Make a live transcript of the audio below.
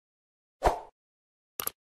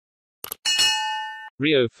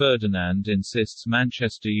Rio Ferdinand insists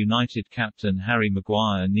Manchester United captain Harry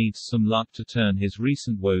Maguire needs some luck to turn his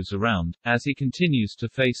recent woes around, as he continues to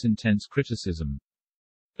face intense criticism.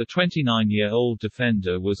 The 29-year-old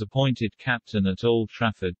defender was appointed captain at Old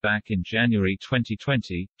Trafford back in January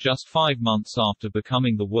 2020, just 5 months after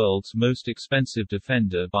becoming the world's most expensive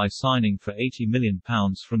defender by signing for £80 million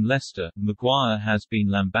from Leicester. Maguire has been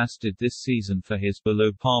lambasted this season for his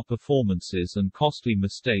below-par performances and costly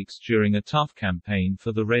mistakes during a tough campaign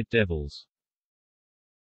for the Red Devils.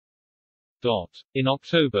 In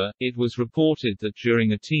October, it was reported that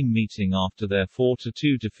during a team meeting after their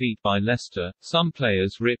 4-2 defeat by Leicester, some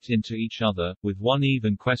players ripped into each other, with one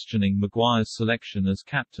even questioning Maguire's selection as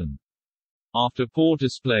captain. After poor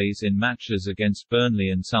displays in matches against Burnley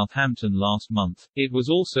and Southampton last month, it was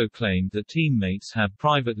also claimed that teammates have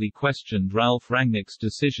privately questioned Ralf Rangnick's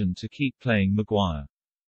decision to keep playing Maguire.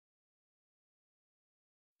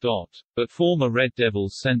 But former Red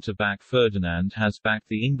Devils centre-back Ferdinand has backed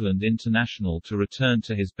the England international to return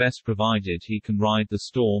to his best provided he can ride the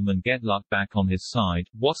storm and get luck back on his side.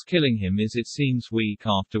 What's killing him is it seems week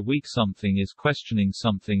after week something is questioning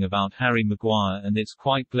something about Harry Maguire and it's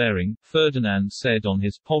quite glaring, Ferdinand said on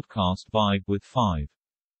his podcast Vibe with 5.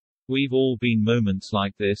 We've all been moments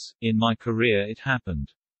like this, in my career it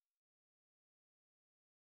happened.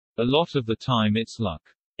 A lot of the time it's luck.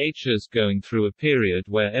 H's going through a period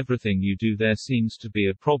where everything you do there seems to be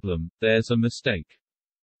a problem, there's a mistake.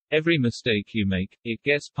 Every mistake you make, it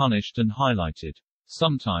gets punished and highlighted.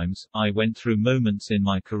 Sometimes, I went through moments in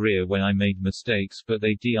my career when I made mistakes but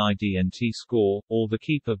they didn't score, or the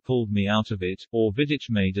keeper pulled me out of it, or Vidic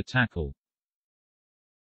made a tackle.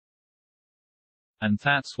 And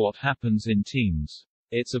that's what happens in teams.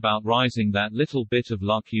 It's about rising that little bit of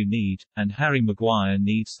luck you need, and Harry Maguire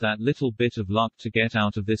needs that little bit of luck to get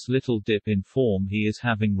out of this little dip in form he is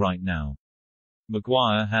having right now.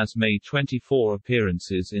 Maguire has made 24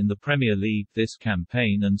 appearances in the Premier League this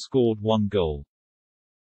campaign and scored 1 goal.